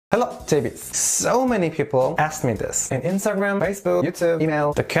Hello, JBs. So many people ask me this in Instagram, Facebook, YouTube,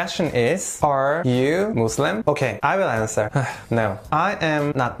 email. The question is, are you Muslim? Okay, I will answer. No, I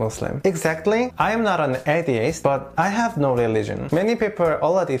am not Muslim. Exactly, I am not an atheist, but I have no religion. Many people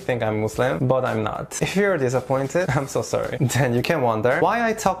already think I'm Muslim, but I'm not. If you're disappointed, I'm so sorry. Then you can wonder why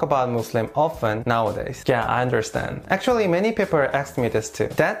I talk about Muslim often nowadays. Yeah, I understand. Actually, many people ask me this too.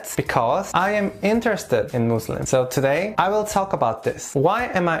 That's because I am interested in Muslims. So today, I will talk about this.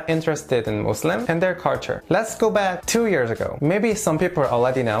 Why am I interested in Muslim and their culture? Let's go back 2 years ago. Maybe some people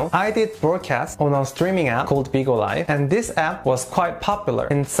already know. I did broadcast on a streaming app called Bigo Live, and this app was quite popular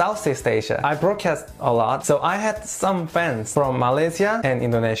in Southeast Asia. I broadcast a lot, so I had some fans from Malaysia and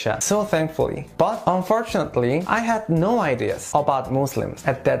Indonesia, so thankfully. But unfortunately, I had no ideas about Muslims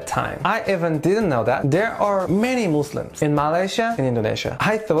at that time. I even didn't know that there are many Muslims in Malaysia and Indonesia.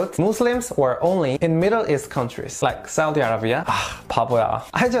 I thought Muslims were only in Middle East countries like Saudi Arabia. 바보야.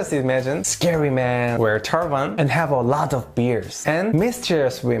 I just imagine scary men wear turban and have a lot of beards, and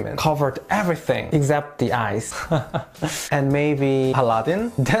mysterious women covered everything except the eyes. And maybe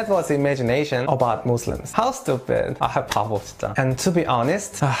Aladdin? That was imagination about Muslims. How stupid. 바보 진짜. And to be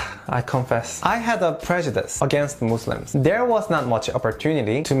honest, I confess, I had a prejudice against Muslims. There was not much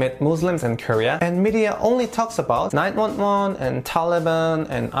opportunity to meet Muslims in Korea, and media only talks about 911 and Taliban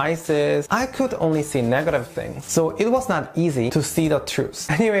and ISIS. I could only see negative things, so it was not easy to see the truth.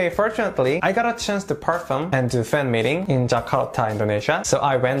 Anyway, fortunately, I got a chance to perform and do fan meeting in Jakarta, Indonesia. So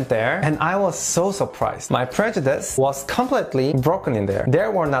I went there and I was so surprised. My prejudice was completely broken in there.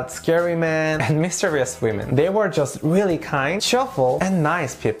 There were not scary men and mysterious women. They were just really kind, cheerful, and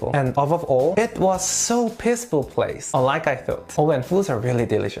nice people. And above all, it was so peaceful place, unlike I thought. Oh, and foods are really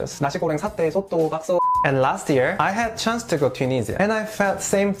delicious. 나시고랭, 사태, 소또, bakso. And last year, I had chance to go to Tunisia, and I felt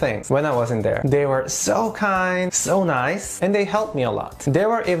same things when I was in there. They were so kind, so nice, and they helped me a lot. They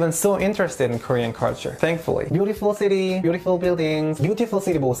were even so interested in Korean culture, thankfully. Beautiful city, beautiful buildings, beautiful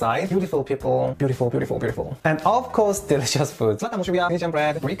city both sides, beautiful people, beautiful, beautiful, beautiful. And of course, delicious food. Tunisian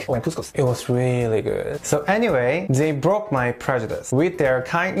bread, Greek, and couscous. It was really good. So anyway, they broke my prejudice with their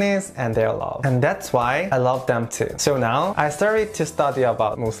kindness and their love. And that's why I love them too. So now, I started to study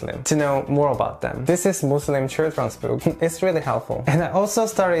about Muslims, to know more about them. This is Muslim children's book. It's really helpful. And I also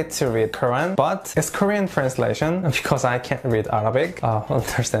started to read Quran, but it's Korean translation because I can't read Arabic.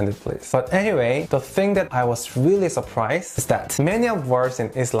 Understand it, please. But anyway, the thing that I was really surprised is that many of words in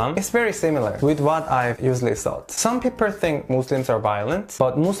Islam is very similar with what I've usually thought. Some people think Muslims are violent,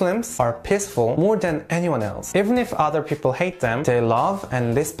 but Muslims are peaceful more than anyone else. Even if other people hate them, they love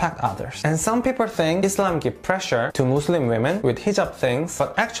and respect others. And some people think Islam gives pressure to Muslim women with hijab things,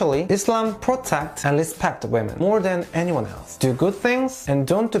 but actually Islam protects and respect women more than anyone else. Do good things and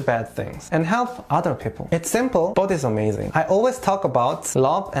don't do bad things, and help other people. It's simple, but it's amazing. I always talk about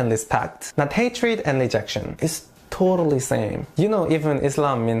love and respect, not hatred and rejection. It's totally same. You know, even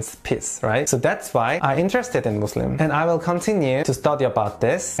Islam means peace, right? So that's why I'm interested in Muslim, and I will continue to study about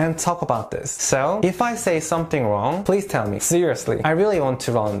this and talk about this. So if I say something wrong, please tell me. Seriously, I really want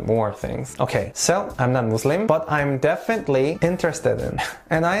to learn more things. Okay, so I'm not Muslim, but I'm definitely interested in,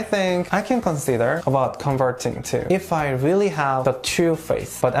 and I think I can consider about converting too, if I really have the true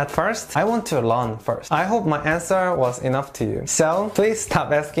faith. But at first, I want to learn first. I hope my answer was enough to you. So please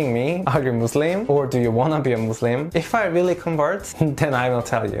stop asking me, are you Muslim or do you wanna be a Muslim? If I really convert, then I will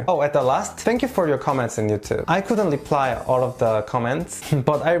tell you. Oh, at the last, thank you for your comments in YouTube. I couldn't reply all of the comments,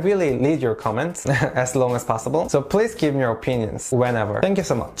 but I really read your comments as long as possible. So please give me your opinions whenever. Thank you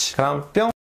so much. 그럼 뿅!